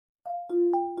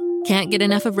Can't get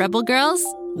enough of Rebel Girls?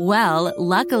 Well,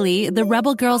 luckily, the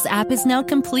Rebel Girls app is now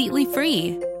completely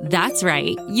free. That's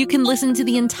right. You can listen to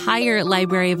the entire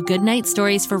library of goodnight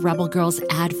stories for Rebel Girls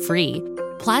ad-free.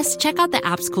 Plus, check out the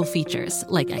app's cool features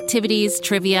like activities,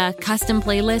 trivia, custom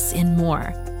playlists, and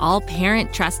more. All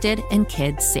parent-trusted and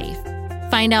kids-safe.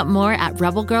 Find out more at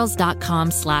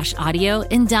rebelgirls.com/audio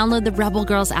and download the Rebel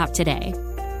Girls app today.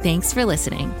 Thanks for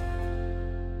listening.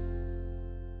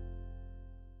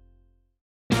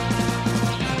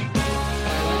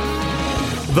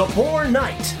 The Poor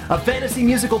Knight, a fantasy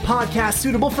musical podcast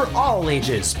suitable for all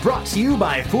ages, brought to you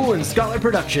by Fool and Scholar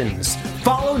Productions.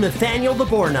 Follow Nathaniel the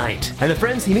Boar Knight and the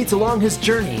friends he meets along his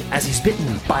journey as he's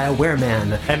bitten by a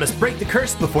wereman and must break the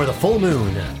curse before the full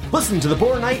moon. Listen to The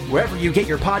Boar Knight wherever you get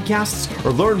your podcasts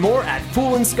or learn more at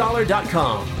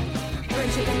foolandscholar.com.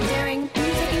 Friendship and daring,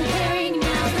 music and caring,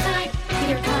 now's the night.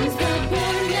 Here comes the Boar Knight.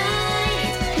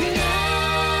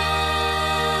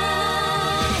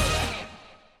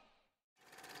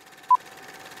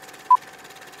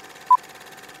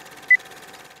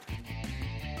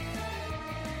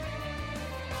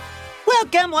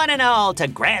 Welcome one and all to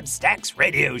Grabstack's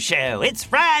radio show. It's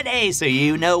Friday, so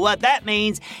you know what that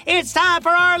means. It's time for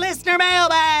our listener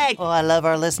mailbag. Oh, I love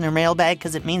our listener mailbag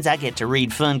because it means I get to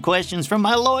read fun questions from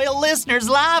my loyal listeners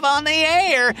live on the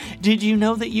air. Did you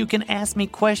know that you can ask me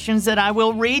questions that I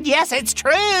will read? Yes, it's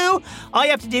true. All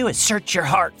you have to do is search your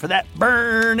heart for that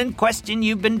burning question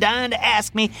you've been dying to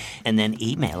ask me, and then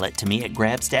email it to me at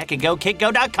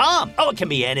grabstack@gokidgo.com. Oh, it can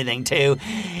be anything, too.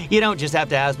 You don't just have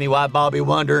to ask me why Bobby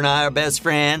Wonder and I are best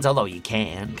friends, although you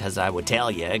can, because I would tell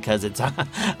you, because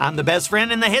I'm the best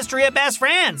friend in the history of best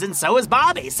friends, and so is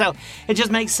Bobby, so it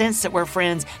just makes sense that we're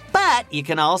friends. But you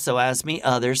can also ask me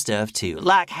other stuff too,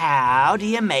 like how do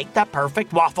you make the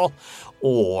perfect waffle?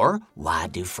 Or why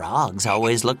do frogs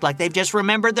always look like they've just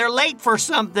remembered they're late for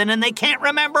something and they can't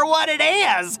remember what it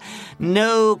is?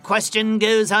 No question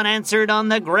goes unanswered on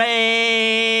the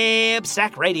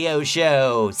Grabstack radio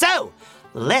show. So,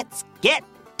 let's get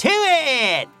to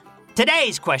it!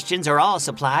 Today's questions are all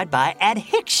supplied by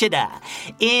Adhikshada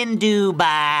in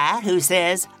Dubai, who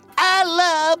says, I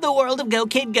love the world of Go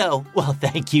Kid Go. Well,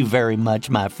 thank you very much,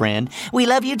 my friend. We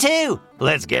love you too.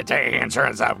 Let's get to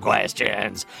answering some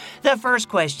questions. The first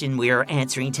question we are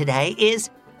answering today is,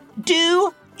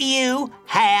 do you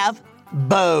have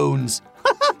bones?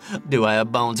 Do I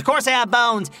have bones? Of course I have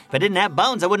bones. If I didn't have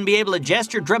bones, I wouldn't be able to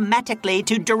gesture dramatically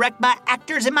to direct my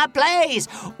actors in my plays,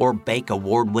 or bake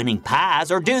award-winning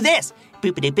pies, or do this.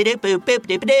 That's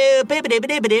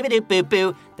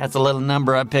a little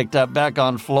number I picked up back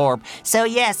on Florp. So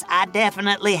yes, I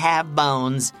definitely have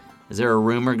bones. Is there a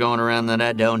rumor going around that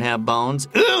I don't have bones?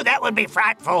 Ooh, that would be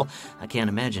frightful. I can't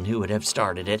imagine who would have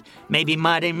started it. Maybe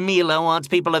Mighty Mila wants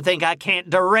people to think I can't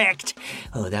direct.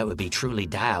 Oh, that would be truly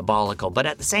diabolical. But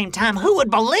at the same time, who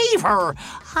would believe her?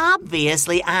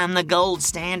 Obviously, I'm the gold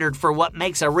standard for what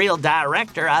makes a real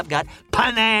director. I've got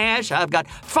panache, I've got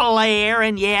flair,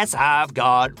 and yes, I've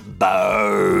got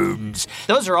bones.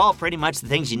 Those are all pretty much the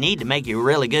things you need to make you a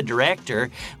really good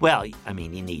director. Well, I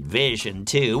mean, you need vision,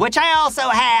 too, which I also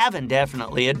have, and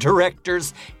definitely a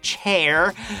director's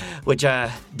chair, which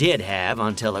I did have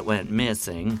until it went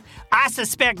missing. I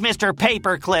suspect Mr.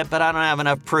 Paperclip, but I don't have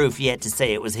enough proof yet to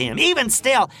say it was him. Even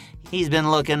still, he's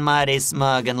been looking mighty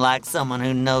smug and like someone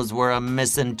who knows where a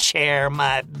missing chair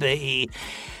might be.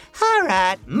 All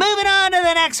right, moving on to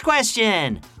the next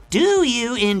question. Do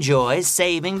you enjoy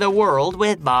saving the world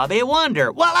with Bobby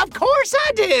Wonder? Well, of course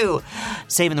I do.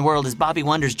 Saving the world is Bobby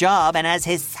Wonder's job, and as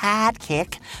his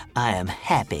sidekick, I am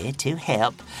happy to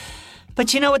help.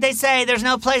 But you know what they say, there's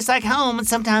no place like home, and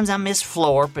sometimes I miss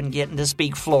Florp and getting to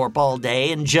speak Florp all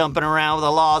day and jumping around with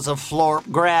the laws of Florp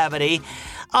gravity.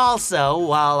 Also,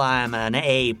 while I'm an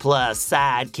A-plus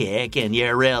sidekick, and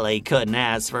you really couldn't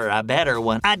ask for a better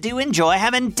one, I do enjoy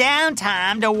having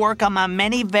downtime to work on my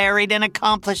many varied and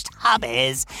accomplished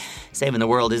hobbies. Saving the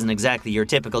world isn't exactly your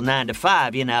typical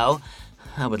 9-to-5, you know.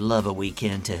 I would love a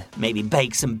weekend to maybe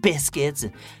bake some biscuits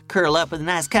and curl up with a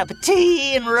nice cup of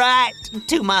tea and write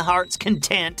to my heart's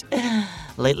content.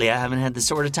 Lately, I haven't had the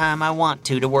sort of time I want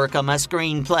to work on my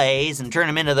screenplays and turn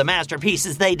them into the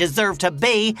masterpieces they deserve to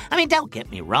be. I mean, don't get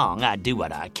me wrong, I do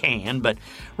what I can, but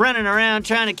running around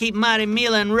trying to keep Mighty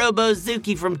Mila and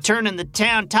Robozuki from turning the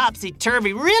town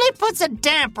topsy-turvy really puts a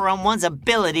damper on one's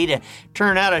ability to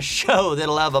turn out a show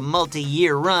that'll have a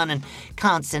multi-year run and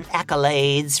constant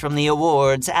accolades from the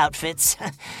awards outfits.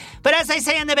 But as they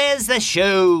say in the biz, the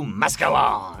show must go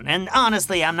on. And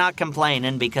honestly, I'm not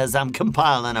complaining because I'm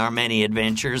compiling our many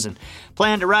adventures and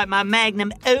plan to write my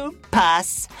magnum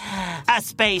opus, a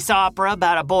space opera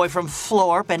about a boy from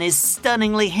Florp and his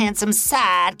stunningly handsome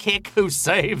sidekick who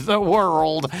saved the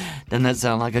world. Doesn't that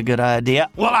sound like a good idea?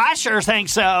 Well, I sure think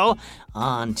so.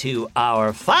 On to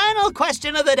our final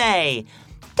question of the day.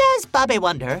 Does Bobby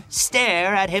Wonder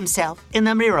stare at himself in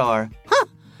the mirror?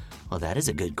 Well, that is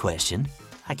a good question.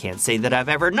 I can't say that I've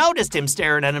ever noticed him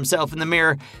staring at himself in the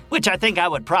mirror, which I think I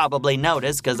would probably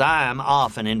notice because I'm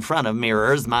often in front of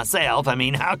mirrors myself. I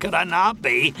mean, how could I not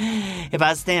be? If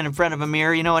I stand in front of a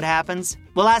mirror, you know what happens?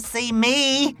 Well, I see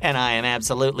me, and I am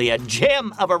absolutely a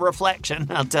gem of a reflection,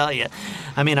 I'll tell you.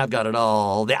 I mean, I've got it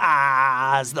all. The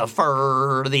eyes, the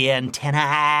fur, the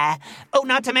antennae. Oh,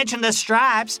 not to mention the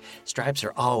stripes. Stripes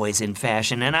are always in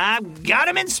fashion, and I've got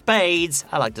them in spades.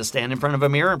 I like to stand in front of a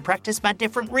mirror and practice my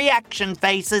different reaction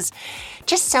faces,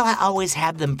 just so I always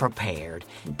have them prepared.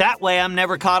 That way I'm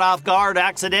never caught off guard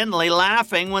accidentally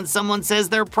laughing when someone says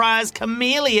their prize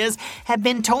camellias have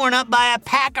been torn up by a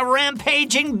pack of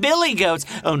rampaging billy goats.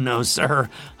 Oh no,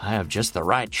 sir. I have just the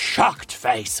right shocked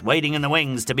face waiting in the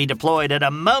wings to be deployed at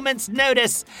a moment's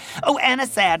notice. Oh, and a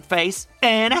sad face,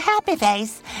 and a happy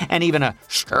face, and even a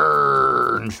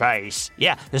stern face.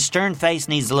 Yeah, the stern face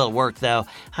needs a little work, though.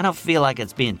 I don't feel like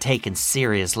it's being taken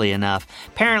seriously enough.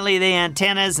 Apparently the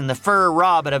antennas and the fur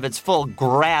rob it of its full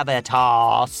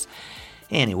gravitas.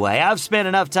 Anyway, I've spent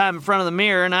enough time in front of the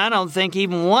mirror, and I don't think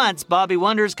even once Bobby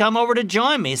Wonder's come over to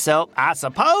join me, so I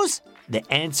suppose the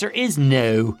answer is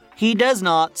no. He does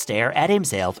not stare at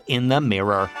himself in the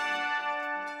mirror.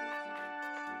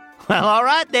 Well, all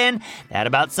right then. That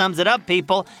about sums it up,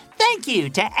 people. Thank you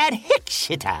to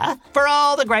Adhikshita for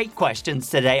all the great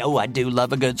questions today. Oh, I do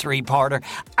love a good three-parter.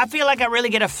 I feel like I really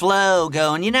get a flow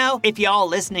going. You know, if you all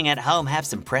listening at home have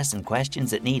some pressing questions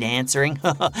that need answering,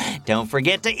 don't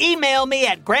forget to email me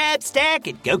at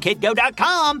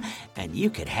grabstack@gokidgo.com, and you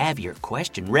could have your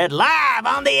question read live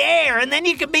on the air, and then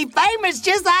you could be famous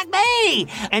just like me.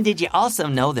 And did you also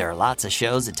know there are lots of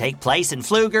shows that take place in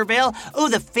Pflugerville? Oh,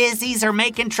 the Fizzies are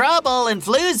making trouble in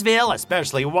Floozeville,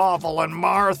 especially Waffle and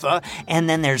Martha. And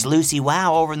then there's Lucy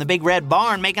Wow over in the Big Red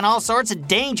Barn making all sorts of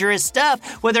dangerous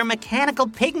stuff with her mechanical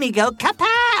pygmy goat,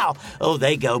 Kapow! Oh,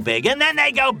 they go big, and then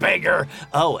they go bigger.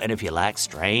 Oh, and if you like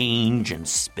strange and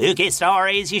spooky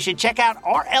stories, you should check out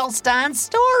R.L. Stein's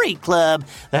Story Club.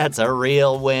 That's a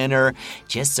real winner.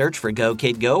 Just search for Go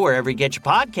Kid Go wherever you get your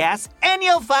podcasts, and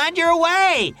you'll find your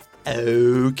way.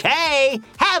 Okay,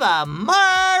 have a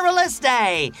marvelous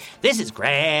day. This is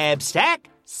Grabstack,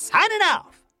 signing off.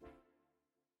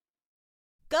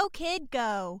 Go Kid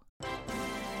Go!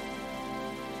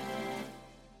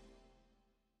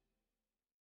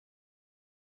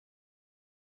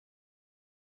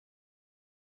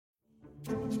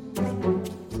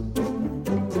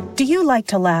 Do you like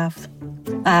to laugh?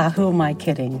 Who am I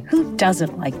kidding? Who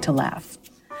doesn't like to laugh?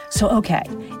 So, okay,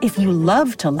 if you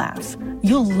love to laugh,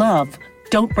 you'll love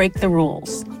Don't Break the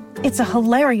Rules. It's a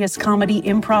hilarious comedy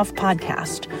improv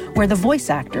podcast where the voice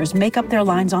actors make up their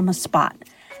lines on the spot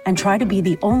and try to be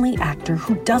the only actor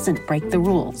who doesn't break the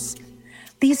rules.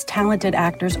 These talented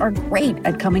actors are great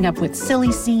at coming up with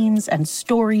silly scenes and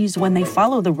stories when they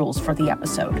follow the rules for the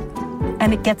episode.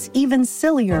 And it gets even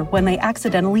sillier when they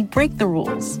accidentally break the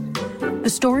rules.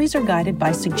 The stories are guided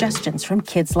by suggestions from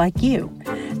kids like you,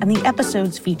 and the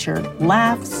episodes feature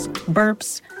laughs,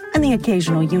 burps, and the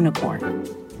occasional unicorn.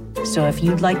 So if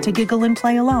you'd like to giggle and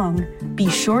play along, be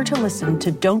sure to listen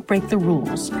to Don't Break the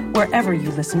Rules wherever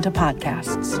you listen to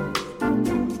podcasts.